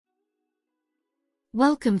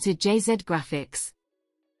Welcome to JZ Graphics.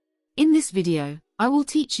 In this video, I will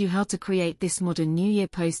teach you how to create this modern New Year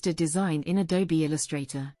poster design in Adobe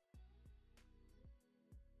Illustrator.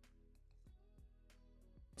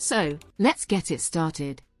 So, let's get it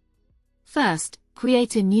started. First,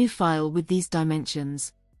 create a new file with these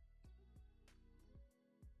dimensions.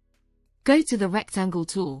 Go to the rectangle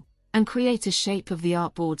tool, and create a shape of the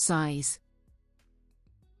artboard size.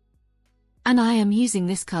 And I am using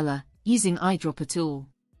this color, using eyedropper tool.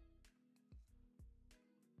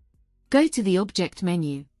 Go to the Object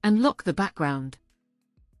menu, and lock the background.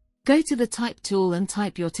 Go to the Type tool and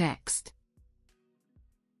type your text.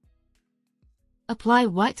 Apply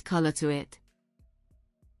white color to it.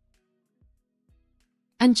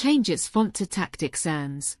 And change its font to Tactic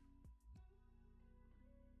Sans.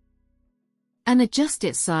 And adjust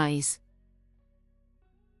its size.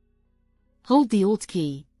 Hold the Alt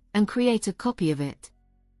key, and create a copy of it.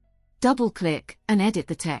 Double-click, and edit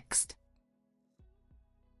the text.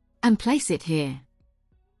 And place it here.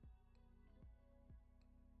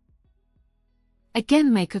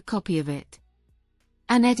 Again make a copy of it.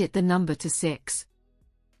 And edit the number to 6.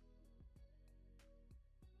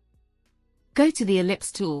 Go to the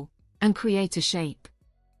Ellipse tool, and create a shape.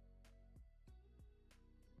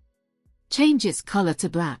 Change its color to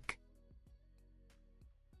black.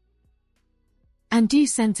 And do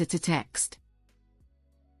center to text.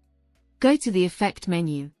 Go to the Effect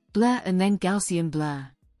menu, Blur and then Gaussian Blur.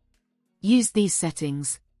 Use these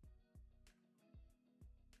settings.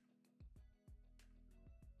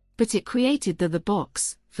 But it created the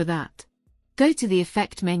box, for that. Go to the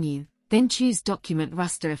Effect menu, then choose Document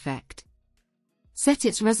Raster Effect. Set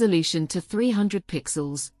its resolution to 300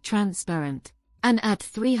 pixels, transparent, and add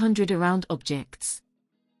 300 around objects.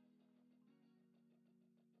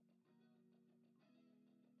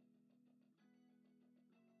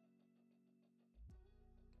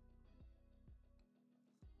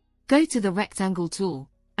 Go to the Rectangle tool,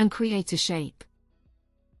 and create a shape.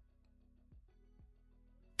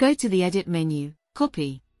 Go to the Edit menu,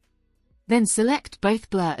 Copy. Then select both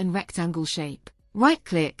Blur and Rectangle shape.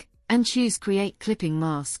 Right-click, and choose Create Clipping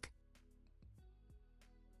Mask.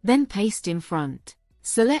 Then paste in front.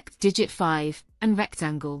 Select Digit 5, and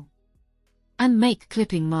Rectangle. And make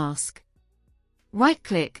Clipping Mask.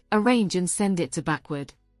 Right-click, Arrange and send it to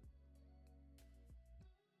backward.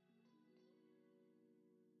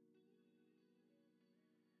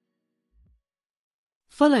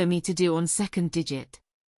 Follow me to do on second digit.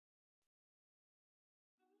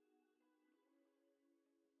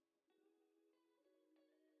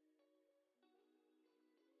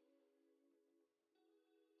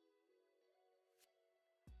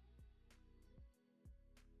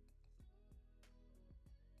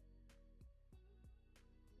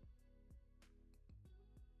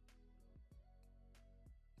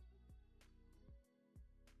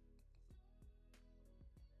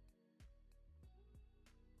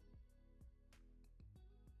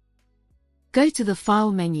 Go to the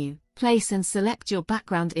File menu, Place and select your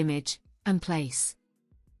background image, and place.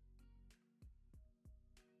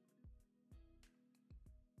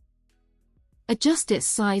 Adjust its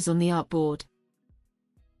size on the artboard.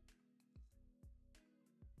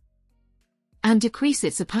 And decrease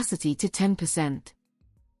its opacity to 10%.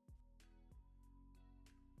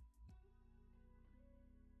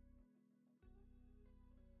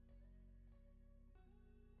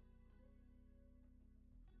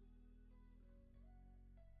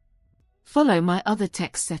 Follow my other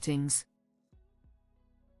text settings.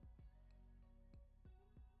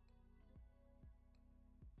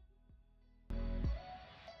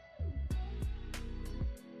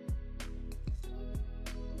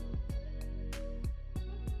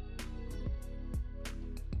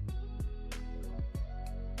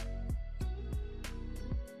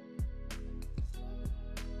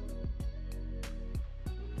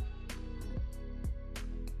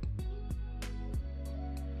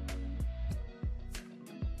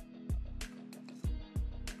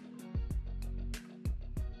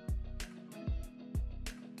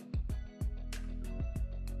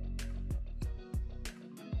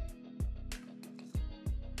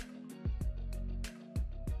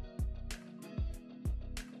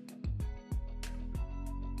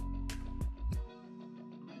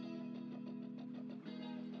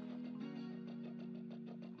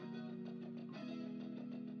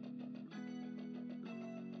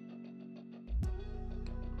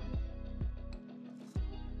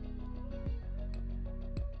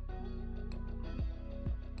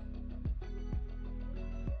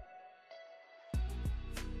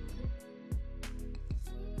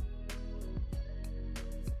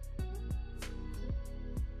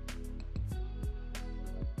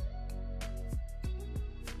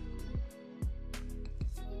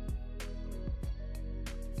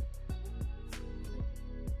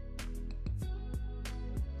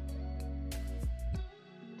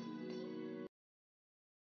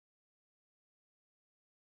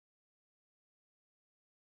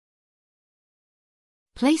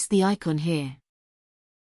 Place the icon here.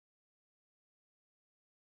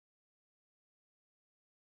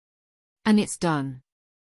 And it's done.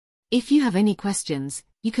 If you have any questions,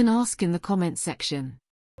 you can ask in the comment section.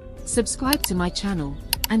 Subscribe to my channel,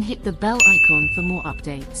 and hit the bell icon for more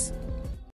updates.